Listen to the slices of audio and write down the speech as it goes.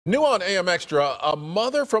New on AM Extra, a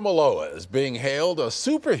mother from Aloha is being hailed a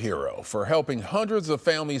superhero for helping hundreds of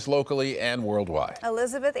families locally and worldwide.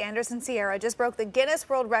 Elizabeth Anderson Sierra just broke the Guinness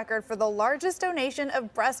World Record for the largest donation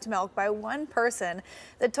of breast milk by one person.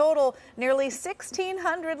 The total, nearly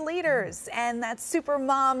 1,600 liters. And that super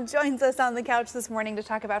mom joins us on the couch this morning to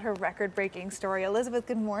talk about her record-breaking story. Elizabeth,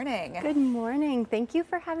 good morning. Good morning. Thank you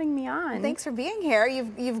for having me on. Thanks for being here.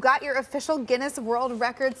 You've got your official Guinness World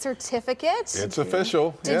Record certificate. It's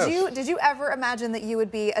official. Did you ever imagine that you would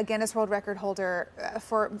be a Guinness World Record holder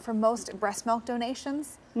for most breast milk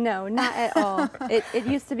donations? No, not at all. It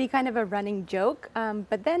used to be kind of a running joke,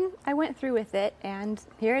 but then I went through with it, and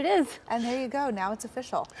here it is. And there you go. Now it's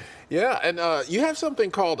official. Yeah, and you have something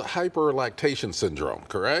called hyperlactation syndrome,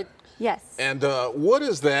 correct? Yes. And what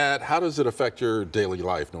is that? How does it affect your daily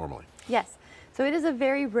life normally? Yes. So it is a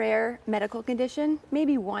very rare medical condition,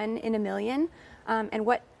 maybe 1 in a million. And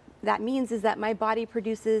what that means is that my body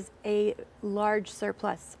produces a large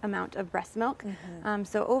surplus amount of breast milk.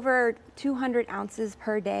 So over 200 ounces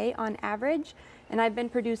per day on average. And I've been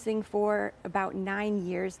producing for about 9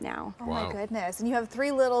 years now. Oh my goodness. And you have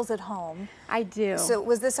 3 littles at home. I do. So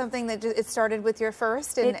was this something that it started with your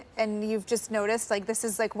first and you've just noticed like this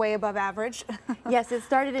is like way above average? Yes, it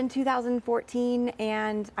started in 2014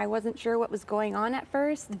 and I wasn't sure what was going on at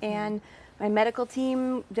first. And my medical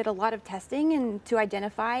team did a lot of testing and to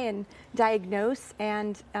identify and diagnose,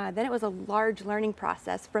 and then it was a large learning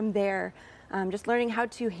process from there, just learning how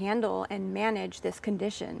to handle and manage this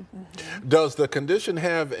condition. Does the condition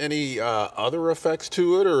have any other effects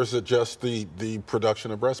to it, or is it just the production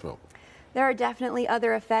of breast milk? There are definitely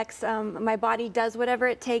other effects. My body does whatever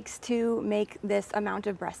it takes to make this amount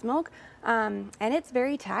of breast milk, and it's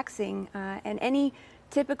very taxing. And any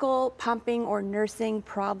typical pumping or nursing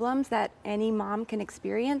problems that any mom can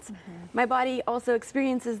experience, my body also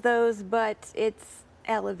experiences those, but it's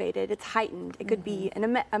elevated, it's heightened. It could be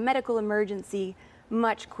a medical emergency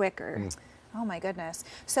much quicker. Oh my goodness.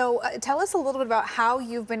 So tell us a little bit about how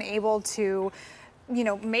you've been able to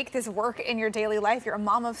make this work in your daily life. You're a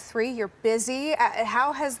mom of 3, you're busy.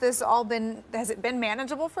 How has this all been, has it been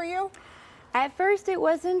manageable for you? At first it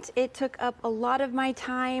wasn't. It took up a lot of my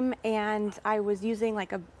time, and I was using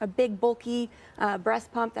like a big bulky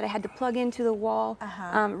breast pump that I had to plug into the wall.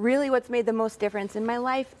 Really what's made the most difference in my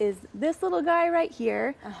life is this little guy right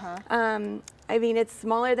here. I mean, it's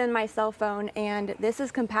smaller than my cell phone, and this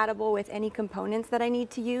is compatible with any components that I need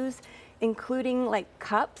to use, including like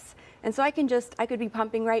cups. And so I could be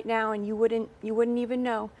pumping right now and you wouldn't even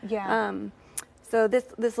know. Yeah. So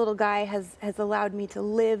this little guy has allowed me to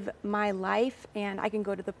live my life, and I can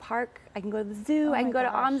go to the park, I can go to the zoo, I can go to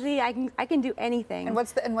OMSI, I can do anything. And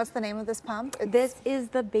what's the name of this pump? This is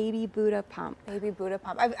the Baby Buddha pump. Baby Buddha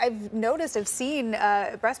pump. I've noticed, I've seen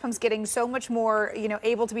breast pumps getting so much more,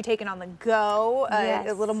 able to be taken on the go,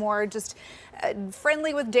 a little more just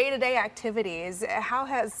friendly with day-to-day activities. How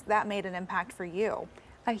has that made an impact for you?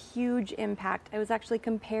 A huge impact. I was actually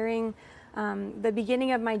comparing the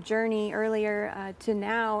beginning of my journey earlier to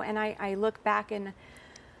now, and I look back and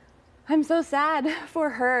I'm so sad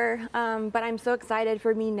for her, but I'm so excited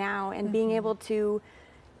for me now and being able to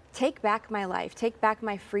take back my life, take back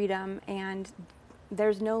my freedom, and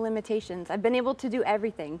there's no limitations. I've been able to do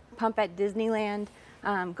everything, pump at Disneyland,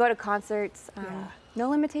 go to concerts, no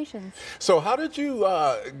limitations. So how did you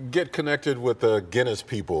get connected with the Guinness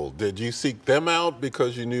people? Did you seek them out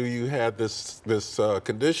because you knew you had this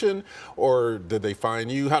condition, or did they find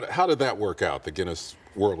you? How did that work out, the Guinness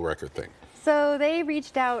World Record thing? So they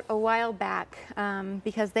reached out a while back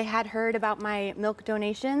because they had heard about my milk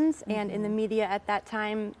donations, and in the media at that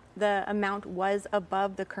time, the amount was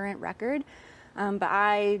above the current record. But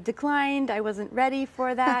I declined. I wasn't ready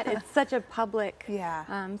for that. It's such a public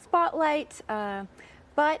spotlight.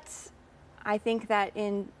 But I think that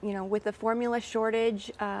with the formula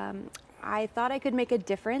shortage, I thought I could make a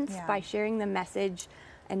difference by sharing the message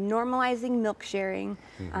and normalizing milk sharing.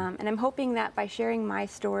 And I'm hoping that by sharing my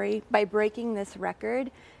story, by breaking this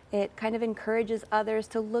record, it kind of encourages others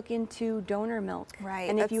to look into donor milk. Right.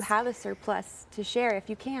 And if you have a surplus, to share if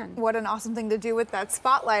you can. What an awesome thing to do with that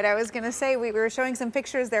spotlight. I was going to say, we were showing some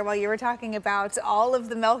pictures there while you were talking about all of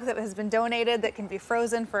the milk that has been donated that can be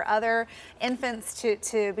frozen for other infants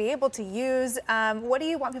to be able to use. What do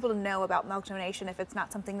you want people to know about milk donation if it's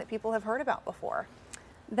not something that people have heard about before?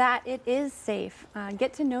 That it is safe.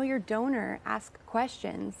 Get to know your donor, ask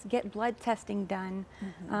questions, get blood testing done.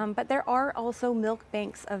 But there are also milk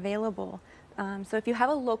banks available So if you have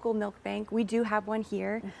a local milk bank, we do have one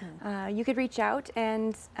here. You could reach out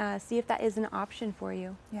and see if that is an option for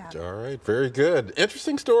you. Yeah. All right, very good.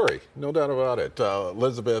 Interesting story, no doubt about it.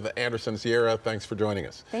 Elizabeth Anderson Sierra, thanks for joining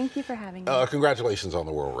us. Thank you for having me. Congratulations on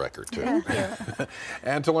the world record, too. Thank you.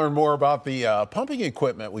 And to learn more about the pumping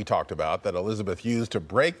equipment we talked about that Elizabeth used to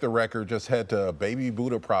break the record, just head to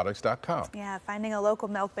babybuddhaproducts.com. Yeah, finding a local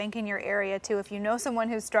milk bank in your area, too. If you know someone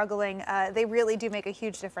who's struggling, they really do make a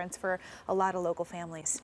huge difference for a lot of local families.